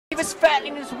was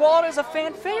fattening his wallet as a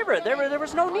fan favorite. There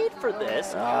was no need for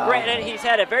this. Granted, he's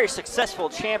had a very successful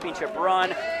championship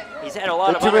run. He's had a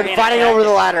lot of been fighting over the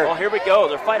ladder. Well, here we go.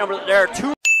 They're fighting over. There are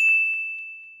two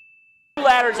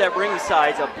ladders at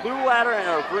ringside, a blue ladder and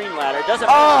a green ladder. Doesn't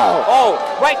matter.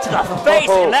 Oh, right to the face,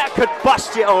 and that could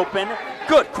bust you open.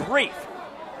 Good grief.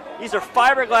 These are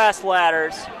fiberglass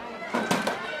ladders.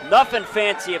 Nothing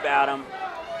fancy about them.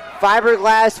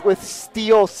 Fiberglass with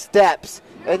steel steps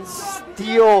and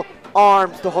steel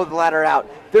arms to hold the ladder out.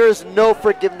 There is no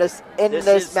forgiveness in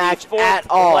this match at all. This is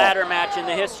the ladder match in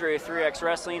the history of 3X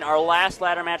Wrestling. Our last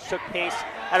ladder match took place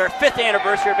at our 5th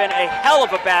anniversary. It's been a hell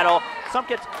of a battle. Some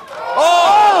kids.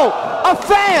 Oh! A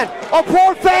fan! A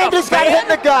poor fan just got hit in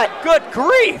the gut. Good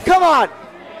grief! Come on,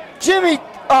 Jimmy.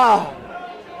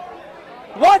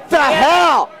 What the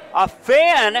hell? A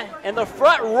fan in the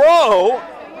front row.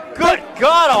 Good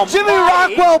God Almighty! Jimmy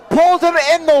Rockwell pulled him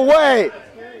in the way.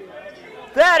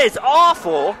 That is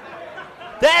awful.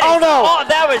 That is no!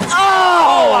 That was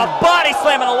a body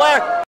slam on the ladder.